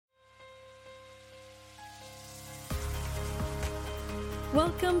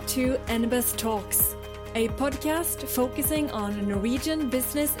Welcome to NBS Talks, a podcast focusing on Norwegian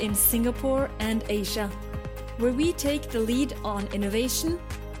business in Singapore and Asia, where we take the lead on innovation,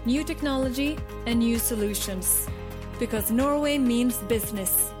 new technology, and new solutions. Because Norway means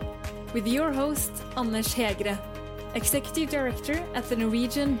business. With your host, Anders Hegre, Executive Director at the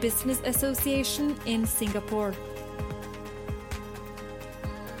Norwegian Business Association in Singapore.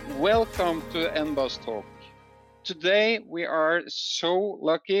 Welcome to NBS Talk. Today we are so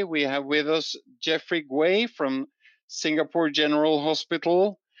lucky we have with us Jeffrey Guay from Singapore General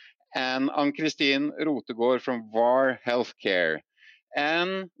Hospital and Ann-Kristin Rotegård from VAR Healthcare.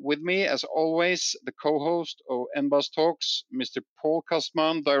 And with me, as always, the co-host of NBS Talks, Mr. Paul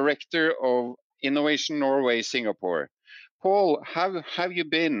Kastman, Director of Innovation Norway, Singapore. Paul, how have you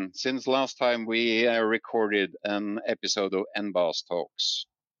been since last time we recorded an episode of NBS Talks?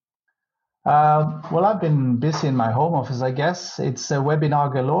 Well, I've been busy in my home office, I guess. It's a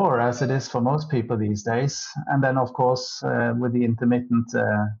webinar galore, as it is for most people these days. And then, of course, with the intermittent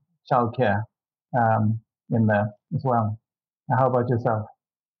childcare in there as well. How about yourself?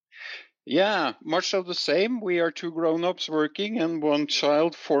 Yeah, much of the same. We are two grown-ups working and one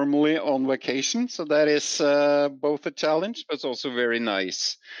child formally on vacation. So that is both a challenge, but also very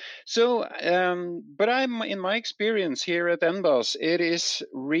nice. So, but in my experience here at NBAS, it is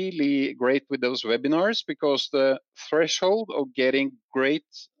really great with those webinars because the threshold of getting great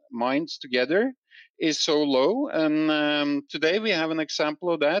minds together is so low. And today we have an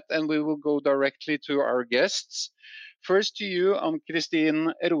example of that, and we will go directly to our guests. First to you,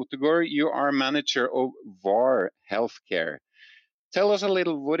 Ann-Kristin Rotegård, you are manager of VAR Healthcare. Tell us a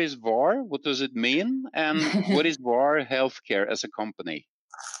little, what is VAR, what does it mean, and what is VAR Healthcare as a company?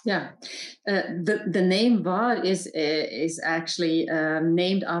 Yeah, the name VAR is actually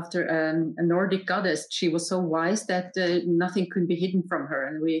named after a Nordic goddess. She was so wise that nothing could be hidden from her,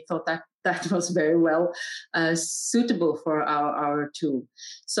 and we thought that was very well suitable for our tool.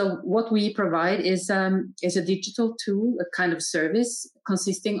 So what we provide is a digital tool, a kind of service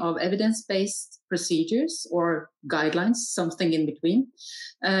consisting of evidence-based procedures or guidelines, something in between.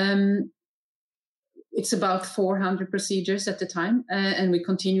 It's about 400 procedures at the time, and we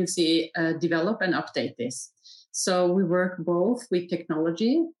continuously develop and update this. So we work both with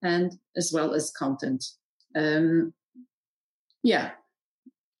technology and as well as content.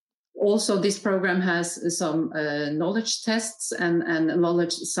 Also, this program has some knowledge tests and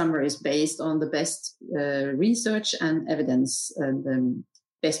knowledge summaries based on the best research and evidence and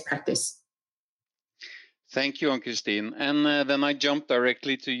best practice. Thank you, Ann-Kristin. And then I jump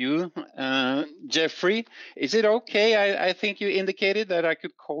directly to you. Jeffrey, is it okay? I think you indicated that I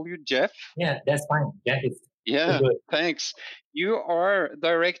could call you Jeff. Yeah, that's fine. Jeff is good. Thanks. You are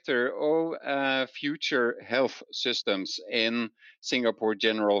Director of Future Health Systems in Singapore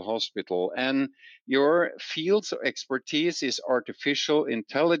General Hospital, and your fields of expertise is artificial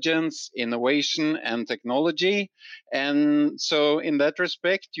intelligence, innovation, and technology. And so in that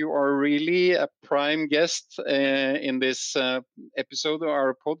respect, you are really a prime guest in this episode of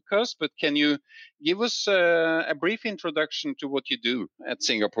our podcast. But can you give us a brief introduction to what you do at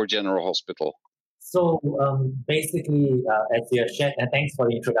Singapore General Hospital? So basically, as you have shared, and thanks for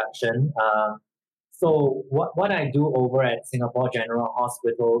the introduction. So what I do over at Singapore General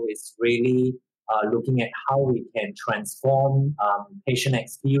Hospital is really looking at how we can transform patient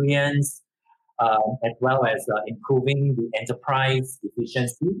experience as well as improving the enterprise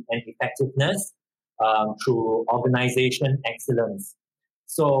efficiency and effectiveness through organization excellence.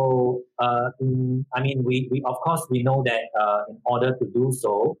 So, we of course, we know that in order to do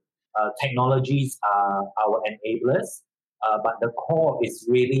so, technologies are our enablers, but the core is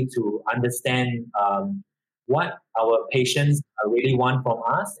really to understand what our patients really want from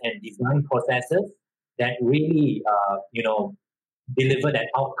us and design processes that really, deliver that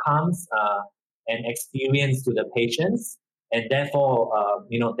outcomes and experience to the patients. And therefore,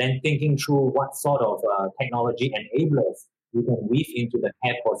 then thinking through what sort of technology enablers we can weave into the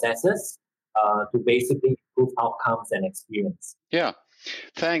care processes to basically improve outcomes and experience. Yeah.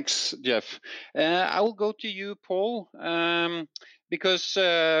 Thanks, Jeff. I will go to you, Paul, because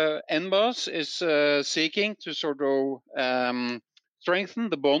NBAS is seeking to sort of strengthen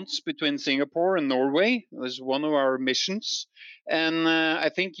the bonds between Singapore and Norway. This is one of our missions. And I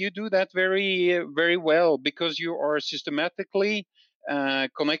think you do that very, very well because you are systematically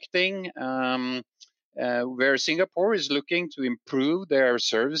connecting where Singapore is looking to improve their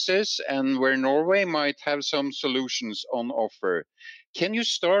services and where Norway might have some solutions on offer. Can you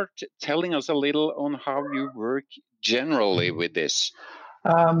start telling us a little on how you work generally with this?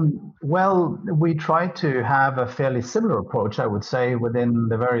 Well, we try to have a fairly similar approach, I would say, within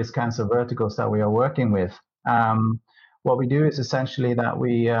the various kinds of verticals that we are working with. What we do is essentially that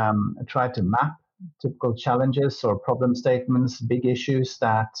we try to map typical challenges or problem statements, big issues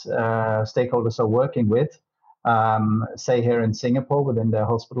that stakeholders are working with, say here in Singapore within the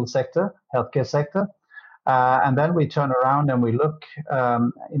hospital sector, healthcare sector. And then we turn around and we look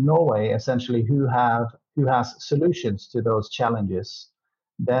in Norway, essentially, who has solutions to those challenges.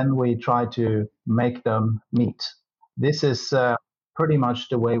 Then we try to make them meet. This is pretty much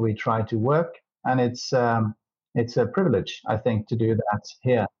the way we try to work, and it's a privilege, I think, to do that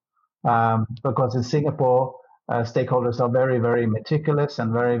here, because in Singapore, stakeholders are very, very meticulous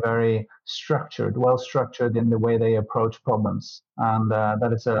and very, very structured, well structured in the way they approach problems, and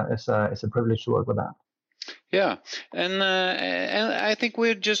that is a privilege to work with that. Yeah, and I think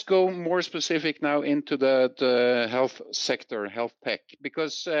we'll just go more specific now into the health sector, health tech,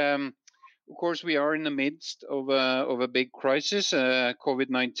 because of course we are in the midst of a big crisis,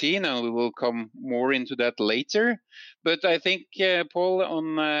 COVID-19, and we will come more into that later. But I think Paul,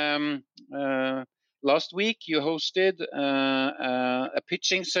 on last week you hosted a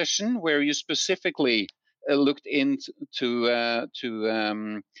pitching session where you specifically looked into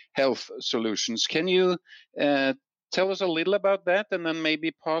health solutions. Can you tell us a little about that, and then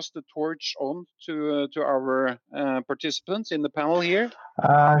maybe pass the torch on to our participants in the panel here?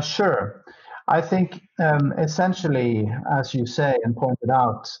 Sure. I think essentially, as you say and pointed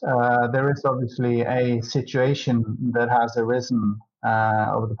out, there is obviously a situation that has arisen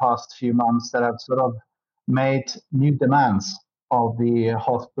over the past few months that have sort of made new demands of the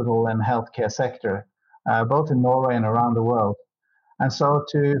hospital and healthcare sector, both in Norway and around the world. And so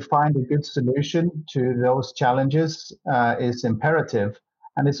to find a good solution to those challenges is imperative.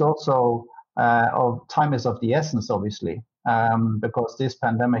 And it's also time is of the essence, obviously, because this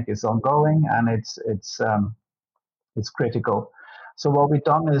pandemic is ongoing and it's critical. So what we've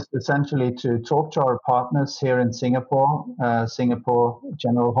done is essentially to talk to our partners here in Singapore, Singapore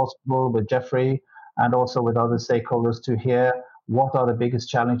General Hospital with Jeffrey, and also with other stakeholders to hear what are the biggest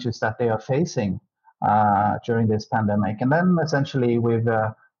challenges that they are facing during this pandemic. And then essentially we've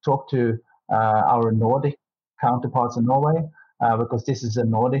talked to our Nordic counterparts in Norway, because this was a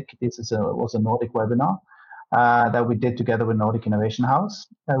Nordic webinar that we did together with Nordic Innovation House.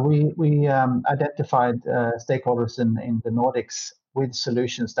 We identified stakeholders in the Nordics with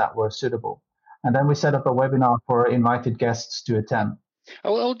solutions that were suitable. And then we set up a webinar for invited guests to attend.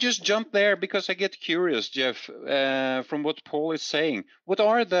 I'll just jump there because I get curious, Jeff, from what Paul is saying. What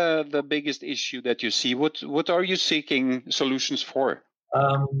are the biggest issue that you see? What are you seeking solutions for?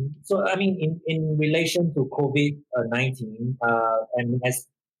 So, I mean, in relation to COVID-19, and as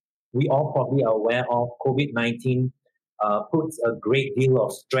we all probably are aware of, COVID-19 puts a great deal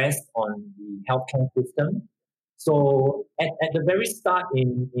of stress on the healthcare system. So at the very start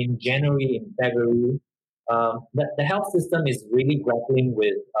in January, in February, the health system is really grappling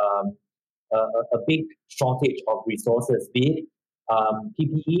with a big shortage of resources, be it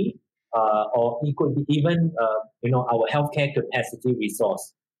PPE, or it could be even our healthcare capacity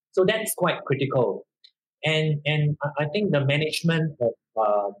resource. So that's quite critical. And I think the management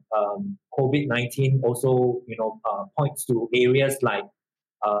of COVID-19 also points to areas like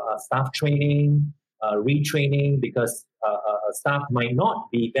staff training, retraining, because staff might not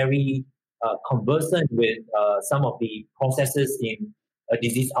be very conversant with some of the processes in a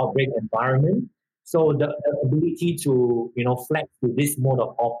disease outbreak environment. So the ability to flex to this mode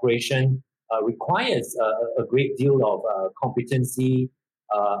of operation requires a great deal of competency,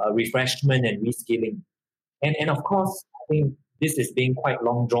 refreshment, and reskilling. And of course, I think this is being quite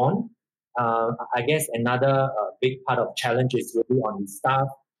long drawn. I guess another big part of challenge is really on the staff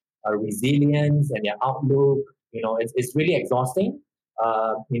resilience and their outlook. It's really exhausting.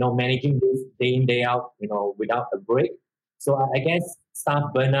 Managing this day in, day out, without a break. So I guess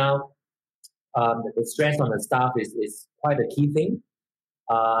staff burnout, the stress on the staff is quite a key thing.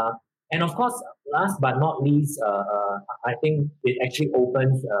 And of course, last but not least, I think it actually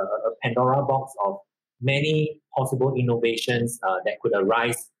opens a Pandora box of many possible innovations that could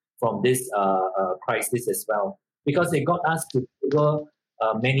arise from this crisis as well. Because it got us to figure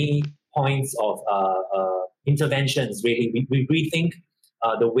many points of interventions, really. We rethink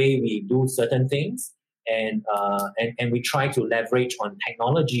the way we do certain things, and we try to leverage on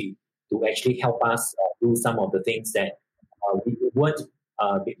technology to actually help us do some of the things that we weren't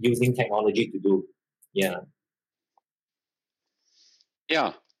using technology to do. Yeah.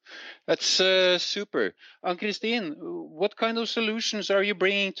 Yeah, that's super. Ann-Kristin, what kind of solutions are you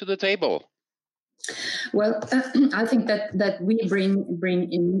bringing to the table? Well, I think that we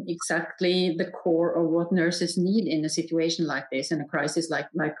bring in exactly the core of what nurses need in a situation like this, in a crisis like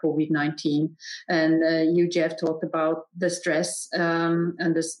COVID-19. And you, Jeff, talked about the stress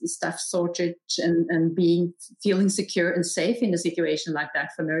and the staff shortage, and feeling secure and safe in a situation like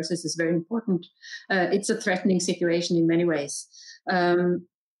that for nurses is very important. It's a threatening situation in many ways.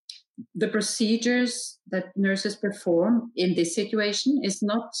 The procedures that nurses perform in this situation is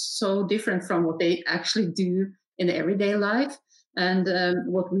not so different from what they actually do in everyday life. And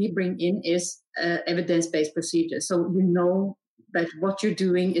what we bring in is evidence-based procedures. So you know that what you're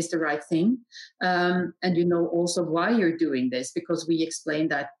doing is the right thing. And you know also why you're doing this, because we explain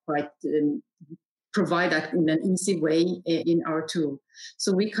that provide that in an easy way in our tool.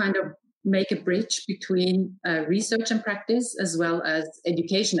 So we kind of make a bridge between research and practice, as well as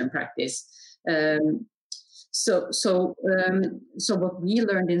education and practice. So what we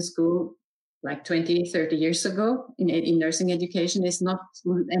learned in school like 20, 30 years ago in nursing education is not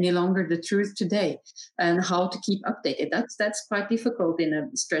any longer the truth today. And how to keep updated, that's quite difficult in a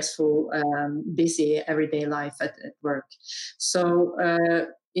stressful, busy everyday life at work. So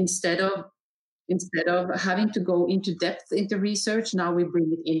instead of having to go into depth into research, now we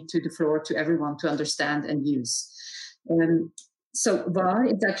bring it into the floor to everyone to understand and use. So VAR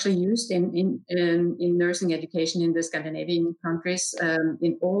is actually used in nursing education in the Scandinavian countries,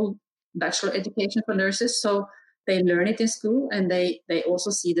 in all bachelor education for nurses. So they learn it in school, and they also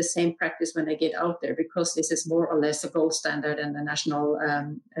see the same practice when they get out there, because this is more or less a gold standard and a national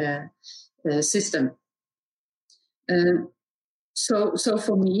system. So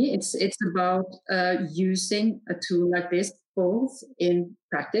for me, it's about using a tool like this both in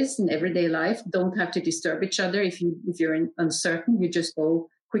practice and everyday life. Don't have to disturb each other. If you're uncertain, you just go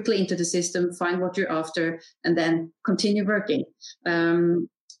quickly into the system, find what you're after, and then continue working.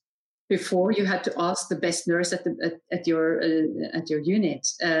 Before, you had to ask the best nurse at your unit,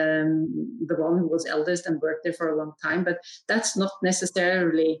 the one who was eldest and worked there for a long time. But that's not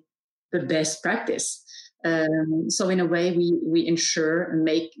necessarily the best practice. So in a way, we ensure and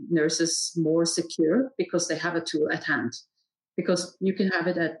make nurses more secure because they have a tool at hand. Because you can have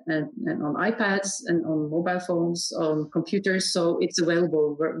it on iPads and on mobile phones, on computers, so it's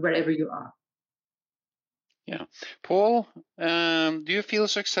available wherever you are. Yeah. Paul, do you feel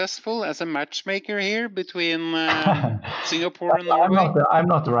successful as a matchmaker here between Singapore and Norway? I'm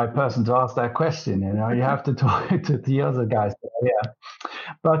not the right person to ask that question. You have to talk to the other guys. Yeah.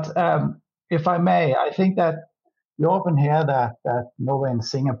 But if I may, I think that you often hear that Norway and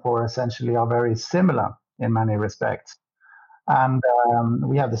Singapore essentially are very similar in many respects. And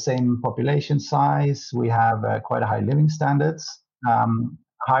we have the same population size. We have quite a high living standards,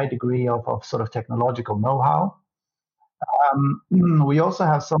 high degree of sort of technological know-how. We also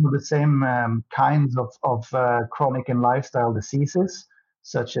have some of the same kinds of chronic and lifestyle diseases,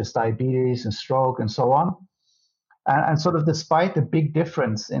 such as diabetes and stroke and so on. And sort of despite the big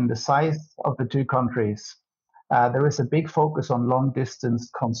difference in the size of the two countries, there is a big focus on long-distance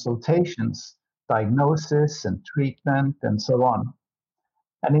consultations, diagnosis and treatment and so on.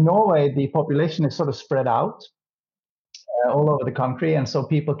 And in Norway, the population is sort of spread out all over the country, and so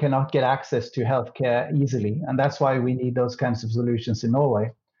people cannot get access to healthcare easily. And that's why we need those kinds of solutions in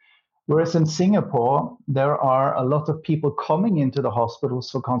Norway. Whereas in Singapore, there are a lot of people coming into the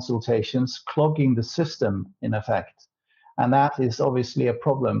hospitals for consultations, clogging the system in effect. And that is obviously a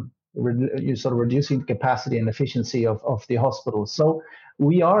problem. You're sort of reducing the capacity and efficiency of the hospitals. So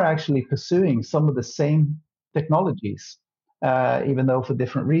we are actually pursuing some of the same technologies, even though for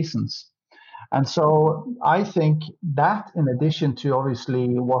different reasons. And so I think that, in addition to obviously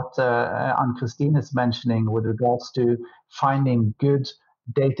what Ann-Kristin is mentioning with regards to finding good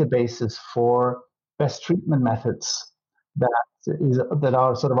databases for best treatment methods that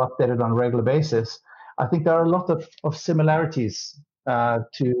are sort of updated on a regular basis, I think there are a lot of similarities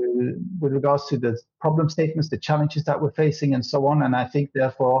with regards to the problem statements, the challenges that we're facing, and so on. And I think,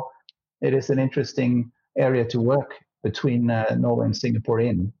 therefore, it is an interesting area to work between Norway and Singapore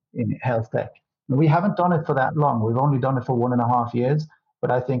in health tech. We haven't done it for that long. We've only done it for 1.5 years, but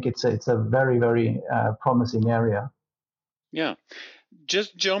I think it's a very, very promising area. Yeah.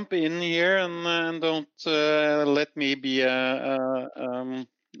 Just jump in here and don't let me be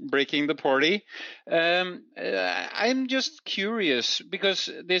breaking the party. I'm just curious because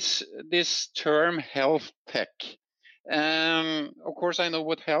this term health tech. Of course, I know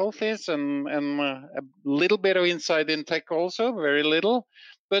what health is, and a little bit of insight in tech also, very little.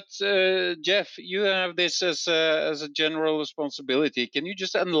 But Jeff, you have this as a general responsibility. Can you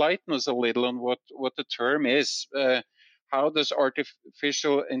just enlighten us a little on what the term is? how does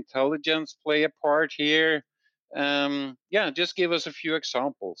artificial intelligence play a part here? Just give us a few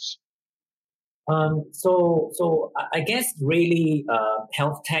examples. So I guess really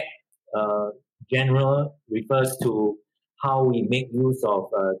health tech general refers to how we make use of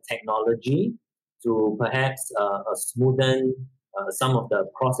technology to perhaps smoothen some of the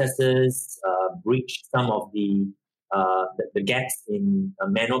processes, bridge some of the gaps in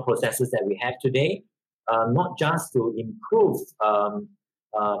manual processes that we have today, not just to improve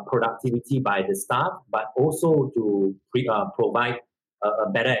productivity by the staff, but also to provide a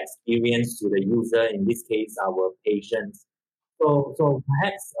better experience to the user, in this case, our patients. So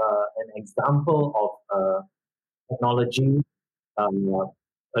perhaps an example of technology,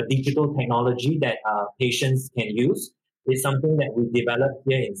 a digital technology that patients can use is something that we developed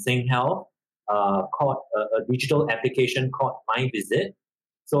here in SingHealth, called a digital application called MyVisit.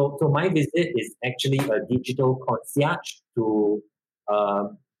 So MyVisit is actually a digital concierge to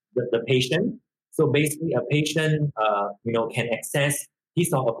the patient. So basically, a patient, can access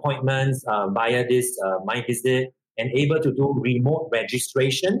his or appointments via this MyVisit and able to do remote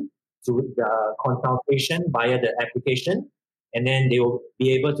registration to the consultation via the application, and then they will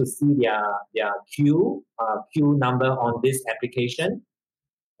be able to see their queue number on this application.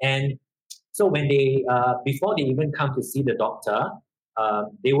 And so when they before they even come to see the doctor,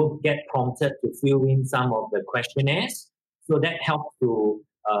 they will get prompted to fill in some of the questionnaires. So that helps to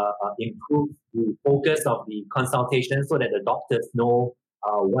improve the focus of the consultation, so that the doctors know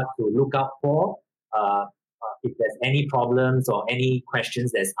what to look out for. If there's any problems or any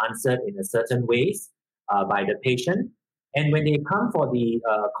questions that's answered in a certain ways by the patient. And when they come for the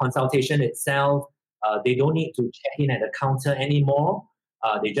consultation itself, they don't need to check in at the counter anymore.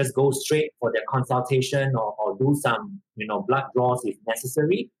 They just go straight for their consultation or do some, blood draws if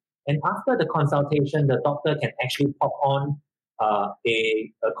necessary. And after the consultation, the doctor can actually pop on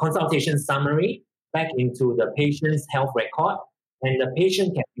a consultation summary back into the patient's health record, and the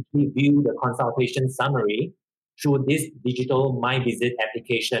patient can actually view the consultation summary through this digital MyVisit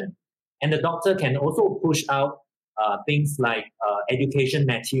application. And the doctor can also push out things like education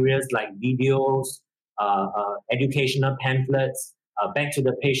materials like videos, educational pamphlets back to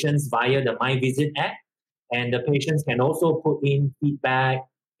the patients via the MyVisit app. And the patients can also put in feedback,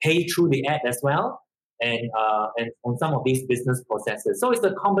 pay through the app as well, and on some of these business processes. So it's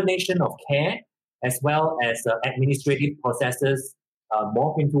a combination of care as well as administrative processes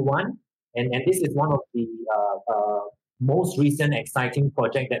morph into one. And this is one of the most recent exciting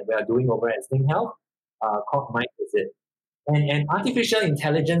project that we are doing over at SingHealth, called MyVisit. And artificial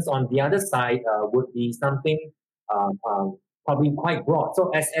intelligence on the other side would be something probably quite broad. So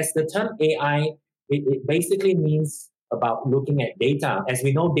as the term AI, it basically means about looking at data. As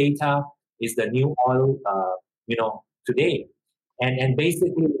we know, data is the new oil, today. And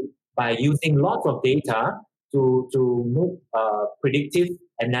basically, by using lots of data to make predictive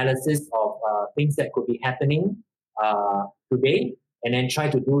analysis of things that could be happening today, and then try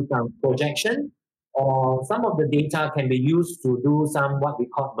to do some projection, or some of the data can be used to do some what we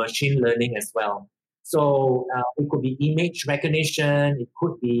call machine learning as well. So it could be image recognition, it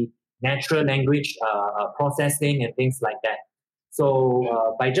could be natural language processing and things like that.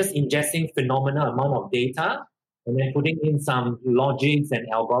 So by just ingesting phenomenal amount of data and then putting in some logics and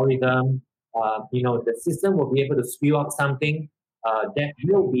algorithm, the system will be able to spew out something that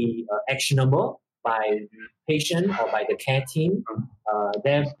will be actionable by the patient or by the care team,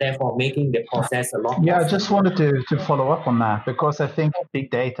 therefore making the process a lot more. Yeah, I just wanted to follow up on that, because I think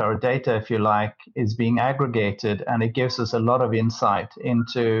big data, or data if you like, is being aggregated, and it gives us a lot of insight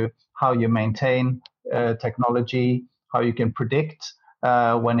into how you maintain technology, how you can predict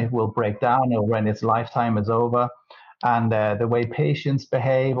when it will break down or when its lifetime is over, and the way patients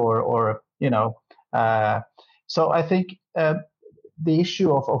behave, so I think the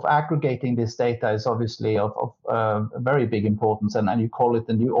issue of aggregating this data is obviously of very big importance, and you call it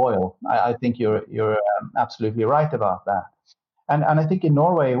the new oil. I think you're absolutely right about that. And I think in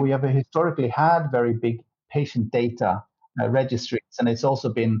Norway we have historically had very big patient data registries, and it's also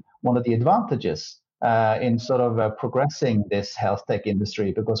been one of the advantages in sort of progressing this health tech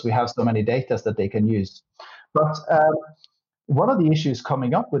industry, because we have so many data that they can use. But one of the issues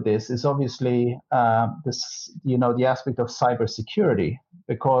coming up with this is obviously the aspect of cybersecurity,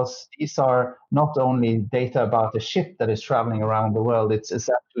 because these are not only data about a ship that is traveling around the world, it's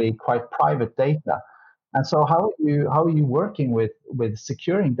actually quite private data. And so how are you working with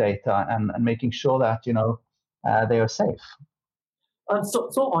securing data and making sure that they are safe? So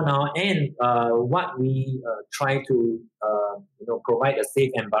on our end, what we try to provide a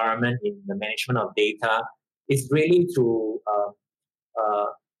safe environment in the management of data is really to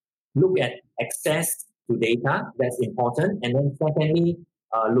look at access to data. That's important. And then secondly,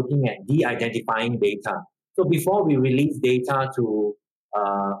 looking at de-identifying data. So before we release data to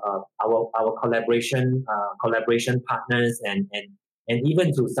our collaboration partners and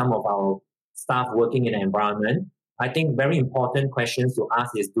even to some of our staff working in the environment, I think very important questions to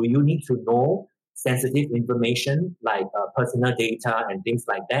ask is, do you need to know sensitive information like personal data and things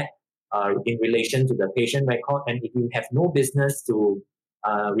like that in relation to the patient record? And if you have no business to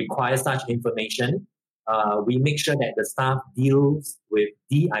require such information, we make sure that the staff deals with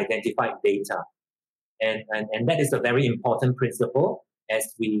de-identified data. And that is a very important principle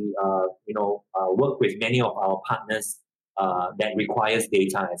as we work with many of our partners that requires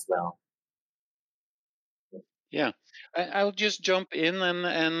data as well. Yeah, I'll just jump in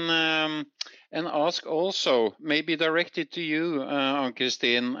and ask also, maybe directed to you,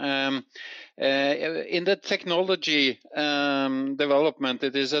 Ann-Kristin. In the technology development,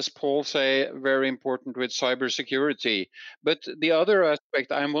 it is, as Paul say, very important with cybersecurity. But the other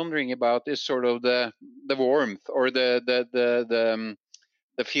aspect I'm wondering about is sort of the warmth or the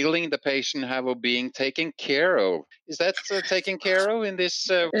feeling the patient have of being taken care of. Is that taken care of in this?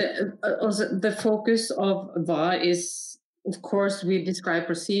 Also, the focus of VAR is, of course, we describe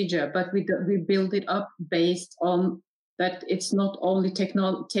procedure, but we build it up based on that it's not only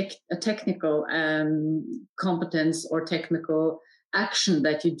technical competence or technical action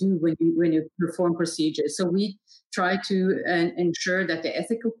that you do when you perform procedures. So we try to ensure that the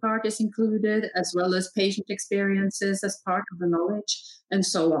ethical part is included, as well as patient experiences as part of the knowledge, and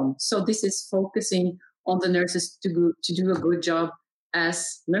so on. So this is focusing on the nurses to do a good job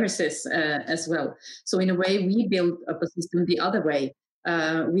as nurses as well. So in a way, we build up a system the other way.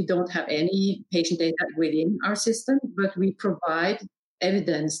 We don't have any patient data within our system, but we provide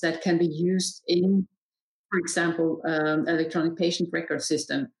evidence that can be used in, for example, electronic patient record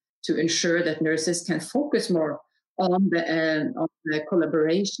system to ensure that nurses can focus more on the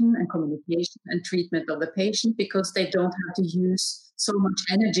collaboration and communication and treatment of the patient, because they don't have to use so much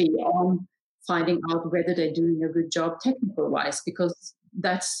energy on finding out whether they're doing a good job technical-wise, because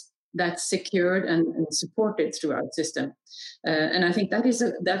that's secured and supported through our system. And I think that is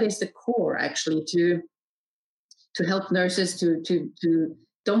the core, actually, to help nurses to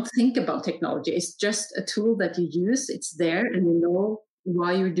don't think about technology. It's just a tool that you use. It's there, and you know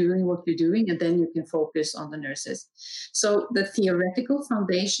why you're doing what you're doing, and then you can focus on the nurses. So the theoretical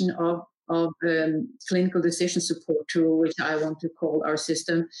foundation of clinical decision support tool, which I want to call our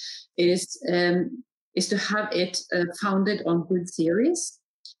system, is to have it founded on good theories,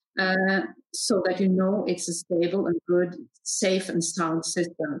 so that you know it's a stable and good, safe and sound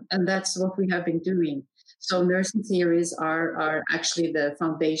system. And that's what we have been doing. So nursing theories are actually the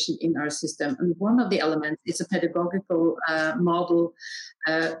foundation in our system. And one of the elements is a pedagogical model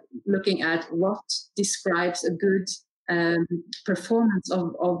looking at what describes a good performance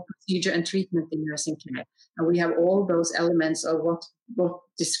of procedure and treatment in nursing care. And we have all those elements of what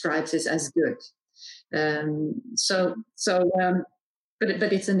describes it as good.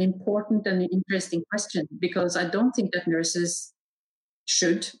 But it's an important and interesting question, because I don't think that nurses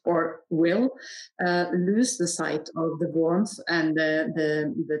should or will lose the sight of the warmth and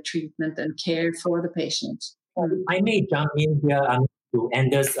the treatment and care for the patient. I may jump in here to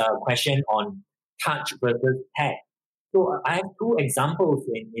Anders' question on touch versus tech. So I have two examples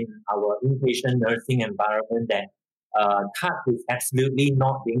in our inpatient nursing environment that touch is absolutely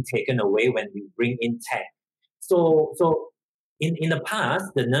not being taken away when we bring in tech. So in the past,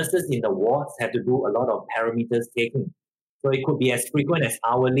 the nurses in the wards had to do a lot of parameters taking. So it could be as frequent as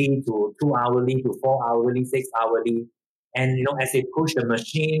hourly to 2 hourly to 4 hourly, 6 hourly. And, as they push the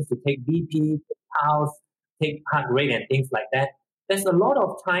machines to take BP, take pulse, take heart rate and things like that, there's a lot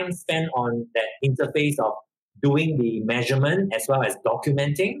of time spent on that interface of doing the measurement as well as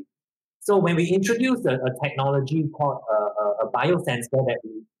documenting. So when we introduce a technology called a biosensor that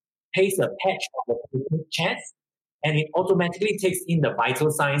we place a patch on the patient's chest, and it automatically takes in the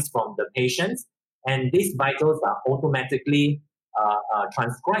vital signs from the patients, and these vitals are automatically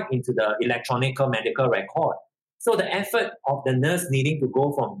transcribed into the electronic medical record. So the effort of the nurse needing to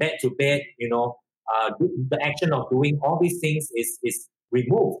go from bed to bed, the action of doing all these things is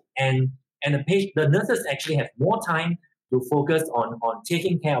removed, and the nurses actually have more time to focus on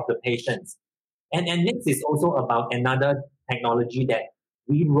taking care of the patients. And next is also about another technology that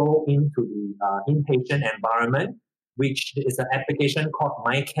we roll into the inpatient environment, which is an application called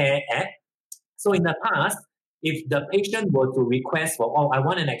MyCare app. So in the past, if the patient were to request for, I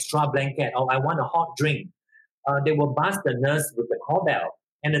want an extra blanket, or I want a hot drink, they will buzz the nurse with the call bell,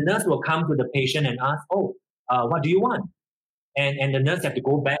 and the nurse will come to the patient and ask, what do you want? And the nurse have to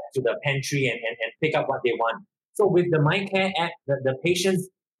go back to the pantry and pick up what they want. So with the MyCare app, the patients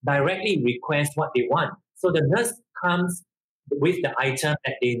directly request what they want. So the nurse comes with the item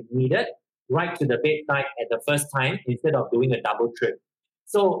that they needed right to the bedside at the first time instead of doing a double trip.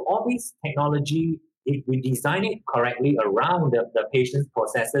 So all these technology, if we design it correctly around the patient's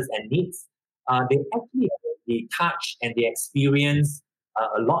processes and needs, they actually have the touch and the experience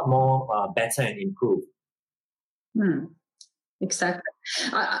a lot more better and improved. Exactly.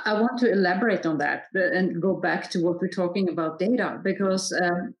 I want to elaborate on that and go back to what we're talking about data, because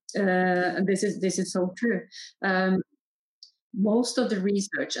this is so true. Most of the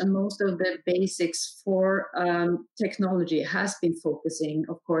research and most of the basics for technology has been focusing,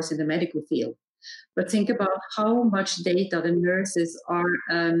 of course, in the medical field. But think about how much data the nurses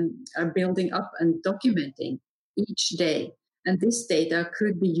are building up and documenting each day. And this data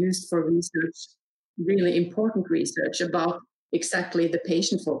could be used for research, really important research about exactly the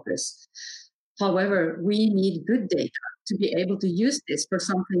patient focus. However, we need good data to be able to use this for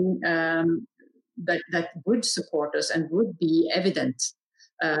something that would support us and would be evident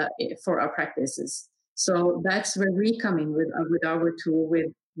for our practices. So that's where we come in with our tool.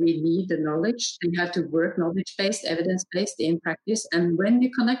 We need the knowledge. We have to work knowledge-based, evidence-based in practice. And when we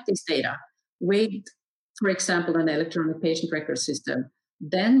connect this data with, for example, an electronic patient record system,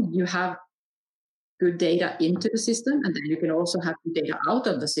 then you have good data into the system, and then you can also have data out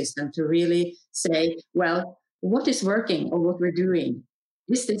of the system to really say, well, what is working or what we're doing?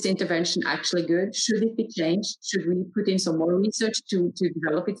 Is this intervention actually good? Should it be changed? Should we put in some more research to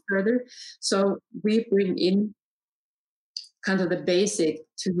develop it further? So we bring in kind of the basic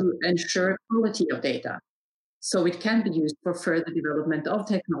to ensure quality of data, so it can be used for further development of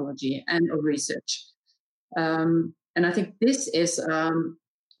technology and of research. And I think this is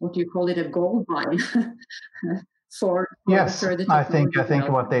what you call it, a gold mine for yes, further I think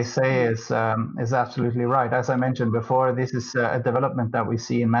what they say is absolutely right. As I mentioned before, this is a development that we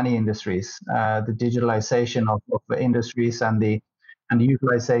see in many industries, the digitalization of industries and the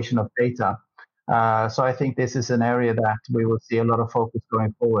utilization of data. So I think this is an area that we will see a lot of focus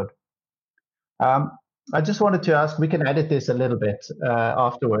going forward. I just wanted to ask, we can edit this a little bit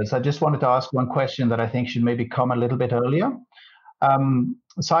afterwards. I just wanted to ask one question that I think should maybe come a little bit earlier.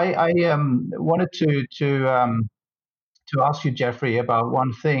 So I wanted to ask you, Jeffrey, about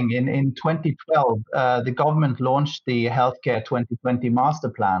one thing. In 2012, the government launched the Healthcare 2020 Master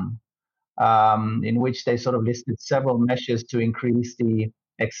Plan, in which they sort of listed several measures to increase the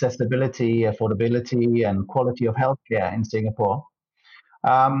accessibility, affordability, and quality of healthcare in Singapore.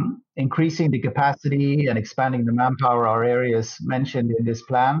 Increasing the capacity and expanding the manpower are areas mentioned in this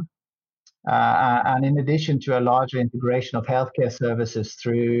plan. And in addition to a larger integration of healthcare services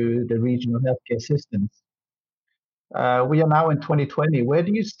through the regional healthcare systems. We are now in 2020. Where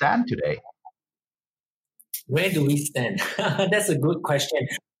do you stand today? Where do we stand? That's a good question.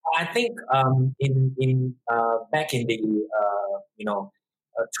 I think back in the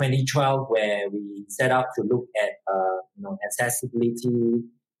 2012, where we set out to look at accessibility,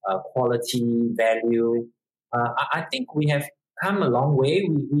 quality, value. I think we have come a long way.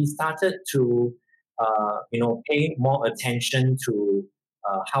 We started to pay more attention to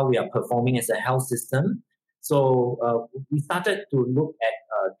how we are performing as a health system. So we started to look at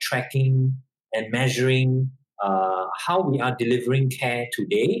tracking and measuring how we are delivering care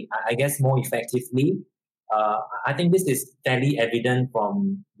today, I guess more effectively. I think this is fairly evident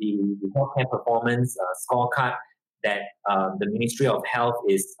from the healthcare performance scorecard that the Ministry of Health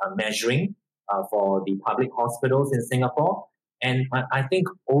is measuring for the public hospitals in Singapore. And I think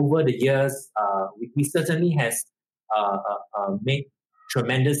over the years, we certainly has made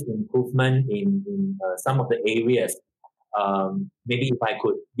tremendous improvement in some of the areas. Maybe if I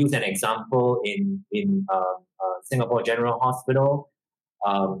could use an example in Singapore General Hospital,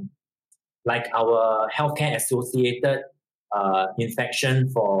 like our healthcare associated infection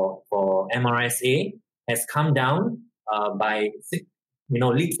for MRSA has come down by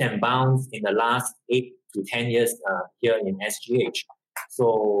leaps and bounds in the last 8 to 10 years here in SGH.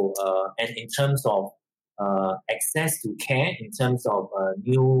 So, and in terms of access to care, in terms of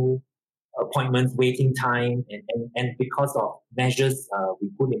new appointments, waiting time, and because of measures we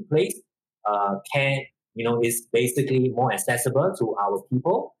put in place, care, is basically more accessible to our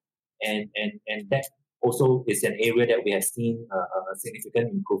people, and that also is an area that we have seen a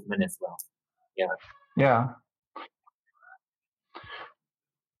significant improvement as well. Yeah.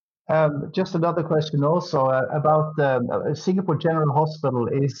 Just another question also about Singapore General Hospital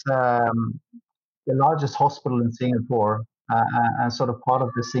is the largest hospital in Singapore and sort of part of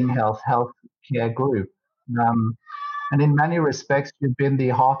the SingHealth healthcare group. And in many respects, you've been the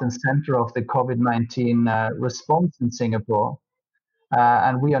heart and center of the COVID-19 response in Singapore.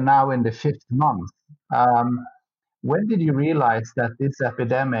 And we are now in the 5th month. When did you realize that this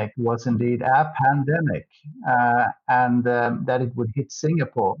epidemic was indeed a pandemic and that it would hit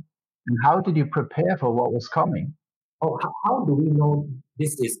Singapore? And how did you prepare for what was coming? Oh, how do we know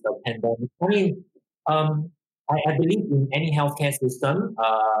this is a pandemic? I mean, I believe in any healthcare system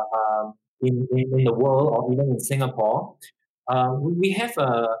in the world or even in Singapore, we have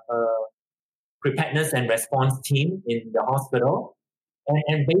a preparedness and response team in the hospital.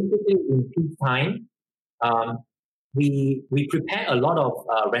 And basically in peacetime, we prepare a lot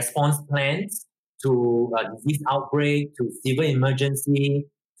of response plans to disease outbreak, to civil emergency,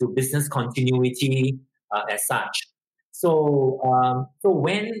 to business continuity as such. So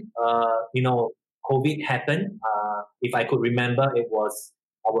when COVID happened, if I could remember, it was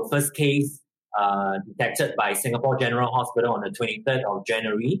our first case detected by Singapore General Hospital on the 23rd of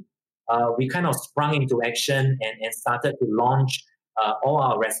January. We kind of sprung into action and started to launch all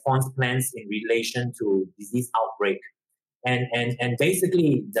our response plans in relation to disease outbreak. And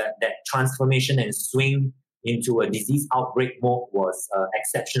basically that transformation and swing into a disease outbreak mode was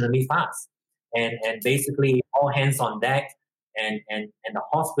exceptionally fast. And basically all hands on deck and the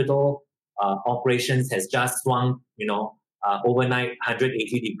hospital operations has just swung, overnight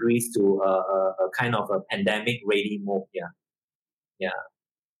 180 degrees to a kind of a pandemic ready mode. Yeah.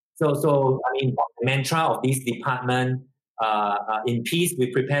 So I mean, the mantra of this department, in peace,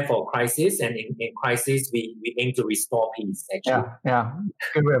 we prepare for crisis, and in crisis, we aim to restore peace, actually. Yeah.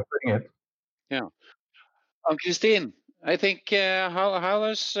 Good way of putting it. Yeah. Christine, I think how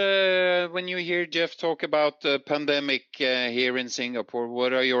is when you hear Jeff talk about the pandemic here in Singapore,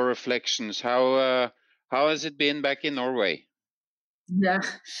 what are your reflections? How has it been back in Norway? Yeah,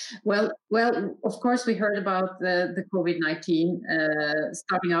 well, of course, we heard about the COVID-19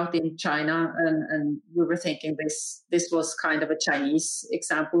 starting out in China, and we were thinking this was kind of a Chinese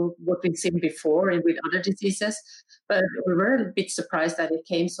example, what we've seen before and with other diseases. But we were a bit surprised that it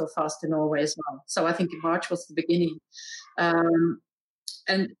came so fast to Norway as well. So I think March was the beginning,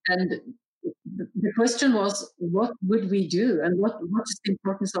 and the question was, what would we do, and what is the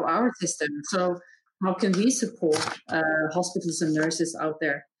importance of our system? So how can we support hospitals and nurses out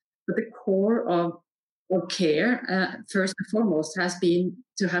there? But the core of care, first and foremost, has been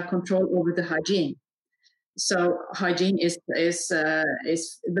to have control over the hygiene. So hygiene is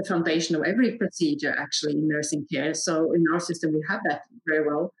the foundation of every procedure, actually, in nursing care. So in our system, we have that very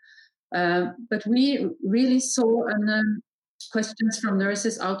well. But we really saw questions from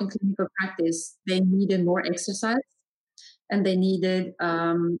nurses out in clinical practice. They needed more exercise, and they needed.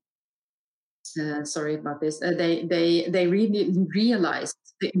 Sorry about this. They really realized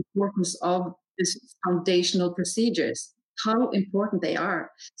the importance of these foundational procedures, how important they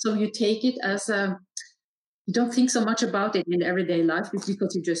are. So you take it as you don't think so much about it in everyday life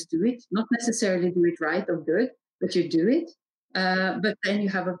because you just do it, not necessarily do it right or good, but you do it. But then you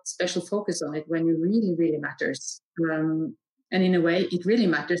have a special focus on it when it really, really matters. And in a way, it really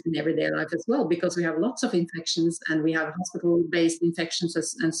matters in everyday life as well, because we have lots of infections and we have hospital-based infections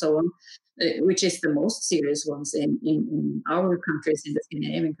and so on, which is the most serious ones in our countries, in the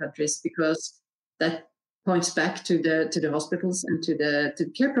Scandinavian countries, because that points back to the hospitals and to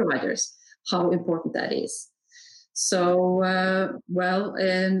the care providers, how important that is. So,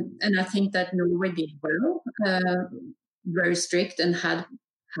 and I think that Norway did well, very strict, and had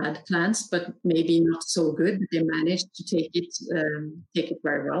plans, but maybe not so good. But they managed to take it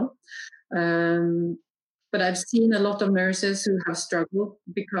very well. But I've seen a lot of nurses who have struggled,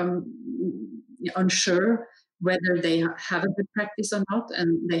 become unsure whether they have a good practice or not,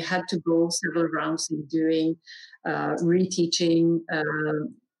 and they had to go several rounds in doing reteaching,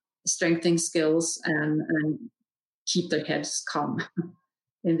 strengthening skills, and keep their heads calm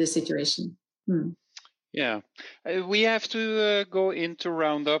in this situation. Yeah, we have to go into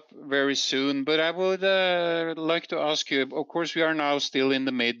Roundup very soon, but I would like to ask you, of course, we are now still in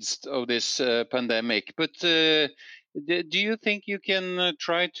the midst of this pandemic, but do you think you can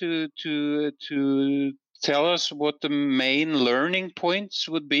try to tell us what the main learning points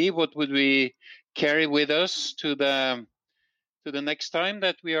would be? What would we carry with us to the next time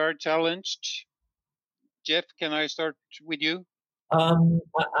that we are challenged? Jeff, can I start with you?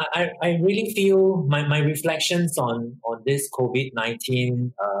 I really feel my reflections on this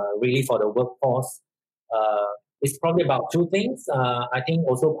COVID-19 really for the workforce is probably about two things. I think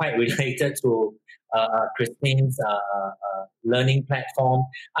also quite related to Christine's learning platform.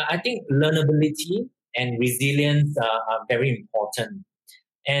 I think learnability and resilience are very important.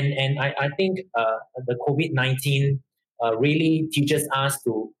 And I think the COVID-19 really teaches us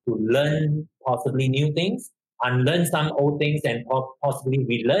to learn possibly new things, unlearn some old things, and possibly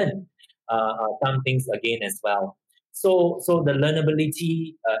relearn some things again as well. So the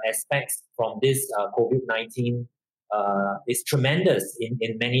learnability aspects from this COVID-19 is tremendous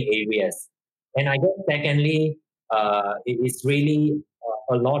in many areas. And I guess secondly, it is really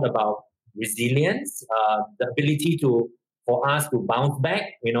a lot about resilience, the ability for us to bounce back,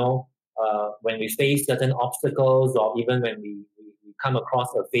 when we face certain obstacles, or even when we come across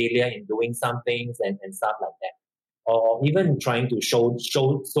a failure in doing some things and stuff like that, or even trying to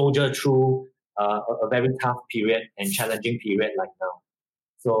soldier through a very tough period and challenging period like now.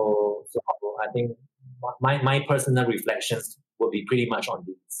 So I think my personal reflections will be pretty much on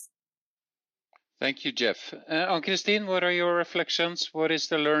these. Thank you, Jeff. Ann-Kristin, what are your reflections? What is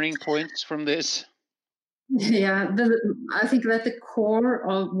the learning points from this? Yeah, I think that the core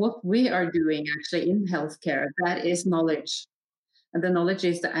of what we are doing actually in healthcare, that is knowledge. And the knowledge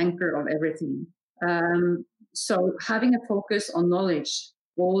is the anchor of everything. So having a focus on knowledge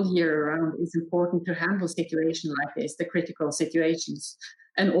all year round is important to handle situations like this, the critical situations.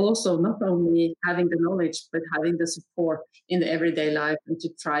 And also not only having the knowledge, but having the support in the everyday life, and to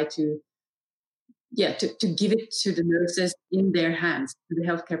try to give it to the nurses in their hands, to the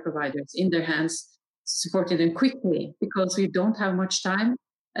healthcare providers in their hands, supporting them quickly, because we don't have much time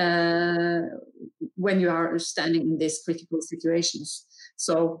when you are standing in these critical situations.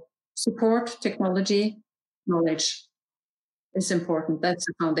 So support, technology, knowledge is important. That's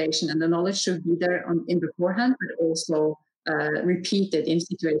the foundation, and the knowledge should be there in beforehand, but also repeated in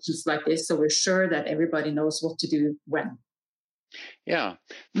situations like this, so we're sure that everybody knows what to do when. Yeah,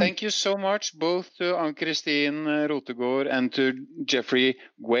 thank you so much, both to Ann-Kristin Rotegård and to Jeffrey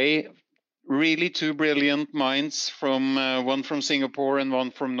Guay. Really two brilliant minds, from one from Singapore and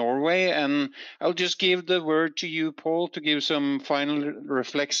one from Norway. And I'll just give the word to you, Paul, to give some final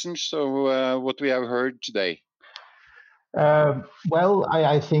reflections. So what we have heard today. Well,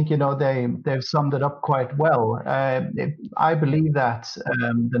 I think they've summed it up quite well. I believe that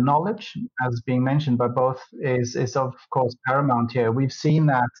the knowledge, as being mentioned by both, is of course paramount here. We've seen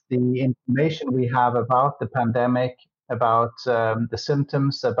that the information we have about the pandemic, about the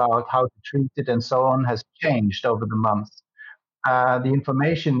symptoms, about how to treat it, and so on, has changed over the months. The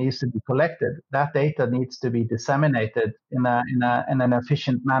information needs to be collected. That data needs to be disseminated in an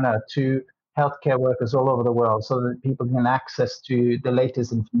efficient manner to healthcare workers all over the world, so that people can access to the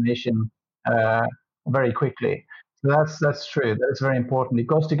latest information very quickly. So that's true. That's very important. It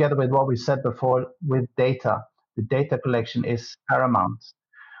goes together with what we said before with data. The data collection is paramount.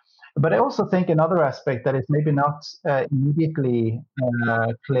 But I also think another aspect that is maybe not immediately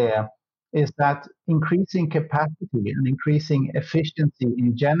clear is that increasing capacity and increasing efficiency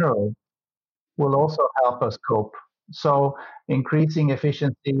in general will also help us cope. So increasing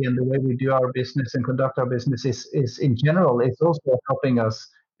efficiency in the way we do our business and conduct our business is in general, it's also helping us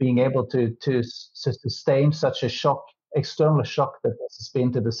being able to sustain such a shock, external shock that has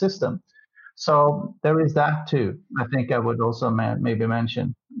been to the system. So there is that too. I think I would also maybe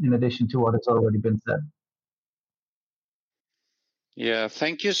mention, in addition to what has already been said. Yeah,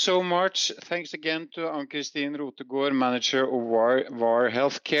 thank you so much. Thanks again to Ann-Kristin Rotegård, Manager of VAR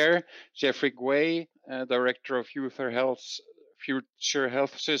Healthcare, Jeffrey Guay, Director of Future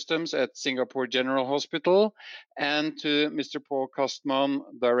Health Systems at Singapore General Hospital, and to Mr. Paul Kastman,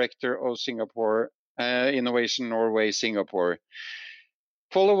 Director of Singapore Innovation Norway, Singapore.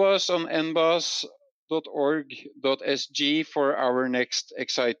 Follow us on nbas.org.sg for our next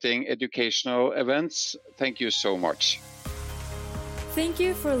exciting educational events. Thank you so much. Thank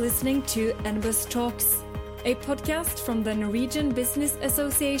you for listening to NBAS Talks, a podcast from the Norwegian Business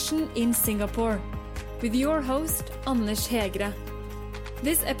Association in Singapore, with your host, Anders Hegre.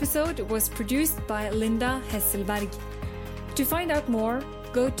 This episode was produced by Linda Hesselberg. To find out more,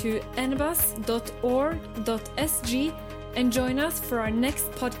 go to nbas.org.sg and join us for our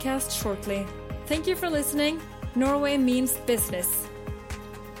next podcast shortly. Thank you for listening. Norway means business.